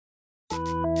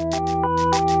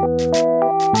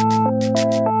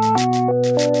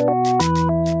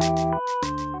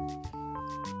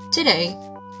Today,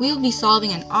 we will be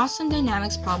solving an awesome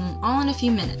dynamics problem all in a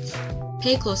few minutes.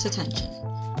 Pay close attention.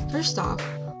 First off,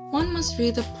 one must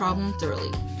read the problem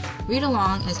thoroughly. Read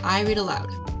along as I read aloud.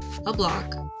 A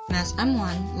block, mass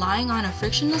m1, lying on a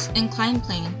frictionless inclined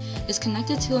plane is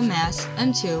connected to a mass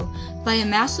m2 by a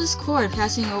massless cord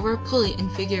passing over a pulley in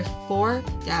figure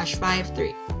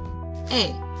 4-53.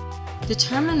 A.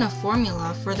 Determine a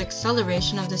formula for the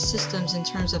acceleration of the systems in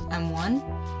terms of m1,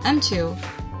 m2,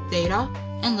 theta,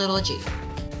 and little g.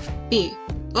 B.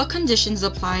 What conditions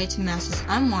apply to masses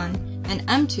m1 and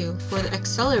m2 for the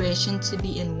acceleration to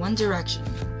be in one direction,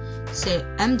 say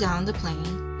m down the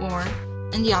plane, or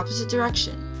in the opposite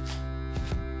direction?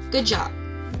 Good job!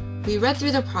 We read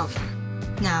through the problem.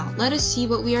 Now let us see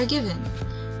what we are given.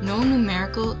 No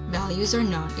numerical values are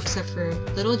known except for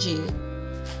little g,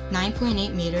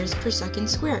 9.8 meters per second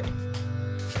squared.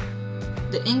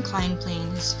 The inclined plane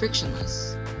is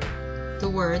frictionless. The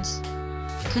words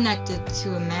connected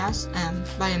to a mass m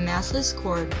by a massless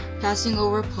cord passing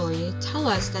over a pulley tell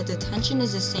us that the tension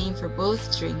is the same for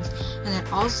both strings and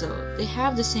that also they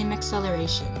have the same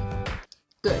acceleration.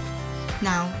 Good.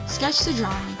 Now sketch the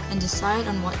drawing and decide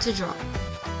on what to draw.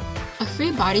 A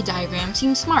free body diagram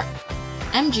seems smart.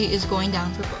 mg is going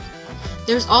down for both.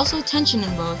 There's also tension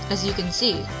in both, as you can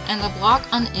see, and the block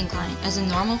on the incline as a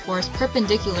normal force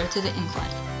perpendicular to the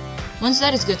incline. Once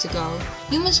that is good to go,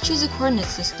 you must choose a coordinate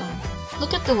system.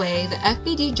 Look at the way the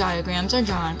FBD diagrams are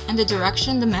drawn and the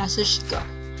direction the masses should go.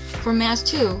 For mass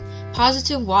 2,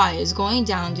 positive y is going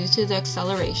down due to the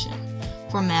acceleration.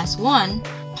 For mass 1,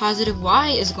 positive y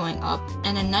is going up,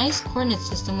 and a nice coordinate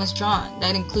system was drawn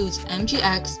that includes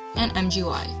mgx and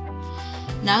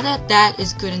mgy. Now that that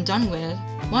is good and done with,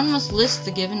 one must list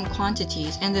the given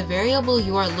quantities and the variable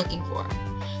you are looking for.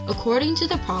 According to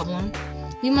the problem,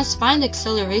 we must find the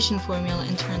acceleration formula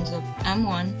in terms of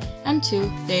m1,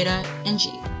 m2, theta, and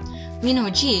g. We know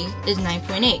g is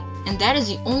 9.8, and that is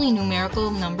the only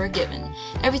numerical number given.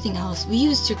 Everything else we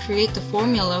use to create the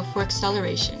formula for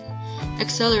acceleration.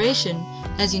 Acceleration,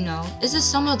 as you know, is the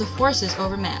sum of the forces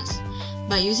over mass.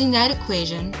 By using that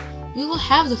equation, we will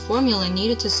have the formula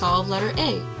needed to solve letter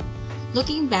A.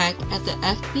 Looking back at the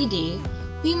FBD,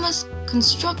 we must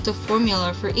construct a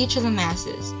formula for each of the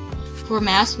masses. For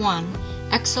mass 1,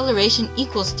 acceleration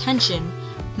equals tension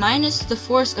minus the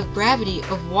force of gravity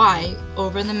of y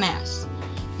over the mass.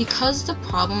 Because the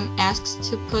problem asks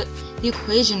to put the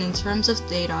equation in terms of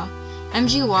theta,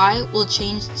 mgy will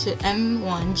change to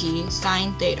m1g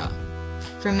sine theta.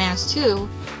 For mass 2,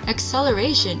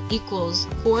 acceleration equals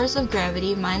force of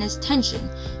gravity minus tension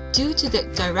due to the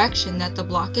direction that the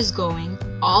block is going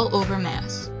all over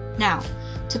mass. Now,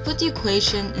 to put the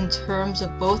equation in terms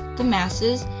of both the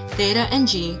masses, theta and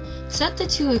g, set the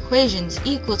two equations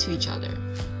equal to each other.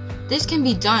 This can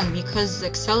be done because the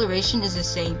acceleration is the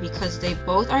same because they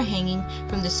both are hanging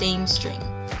from the same string.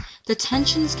 The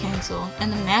tensions cancel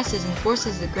and the masses and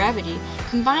forces of gravity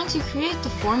combine to create the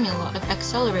formula of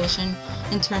acceleration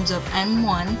in terms of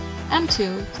m1,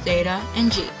 m2, theta,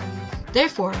 and g.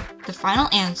 Therefore, the final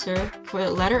answer for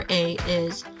the letter A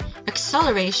is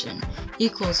acceleration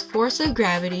equals force of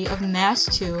gravity of mass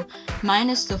 2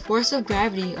 minus the force of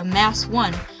gravity of mass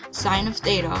 1 sine of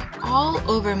theta all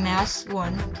over mass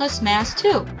 1 plus mass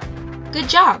 2. Good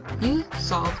job! You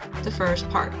solved the first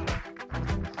part.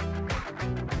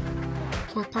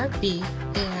 For part B,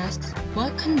 it asks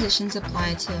what conditions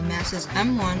apply to masses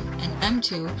m1 and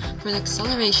m2 for the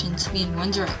acceleration to be in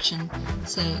one direction,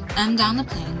 say m down the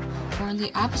plane, or in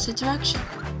the opposite direction.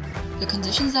 The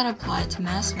conditions that apply to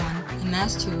mass 1 and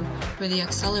mass 2 for the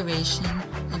acceleration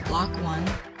of block 1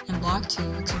 and block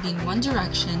 2 to be in one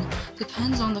direction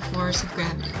depends on the force of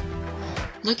gravity.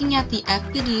 Looking at the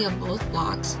FBD of both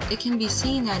blocks, it can be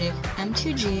seen that if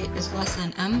m2g is less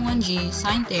than m1g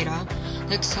sine theta,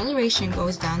 the acceleration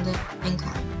goes down the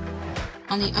incline.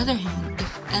 On the other hand,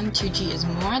 if m2g is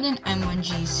more than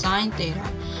m1g sine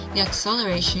theta, the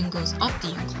acceleration goes up the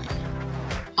incline.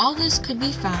 All this could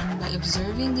be found by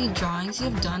observing the drawings you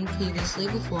have done previously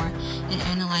before in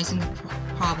analyzing the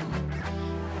problem.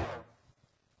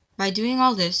 By doing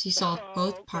all this, you solved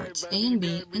both parts A and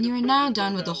B, and you are now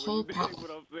done with the whole problem.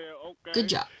 Good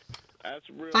job.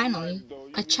 Finally,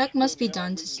 a check must be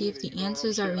done to see if the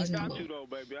answers are reasonable.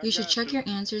 You should check your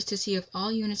answers to see if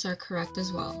all units are correct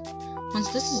as well. Once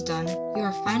this is done, you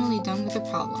are finally done with the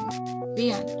problem.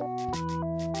 The end.